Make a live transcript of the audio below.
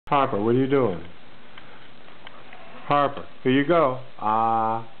Harper, what are you doing? Harper, here you go.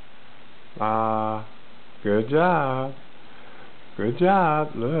 Good job. Good job.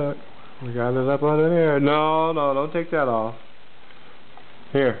 Look, we got it up under there. No, don't take that off.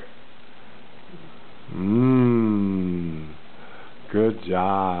 Here. Good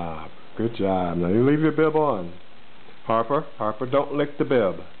job. Good job. Now you leave your bib on. Harper, don't lick the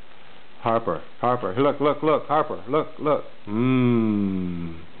bib. Harper, look, Harper, look.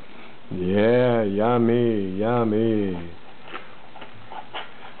 Yeah, yummy.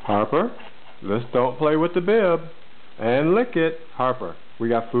 Harper, let's don't play with the bib and lick it. Harper, we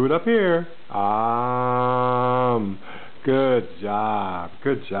got food up here. Good job,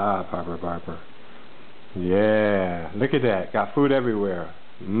 Harper. Yeah, look at that, got food everywhere.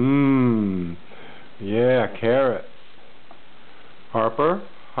 Yeah, carrots. Harper,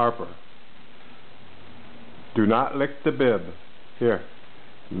 do not lick the bib. Here.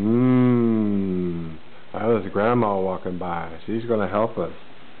 That is Grandma walking by. She's going to help us.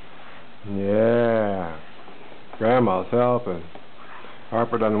 Yeah. Grandma's helping.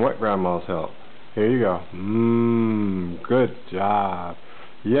 Harper doesn't want Grandma's help. Here you go. Good job.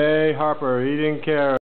 Yay, Harper, eating carrots.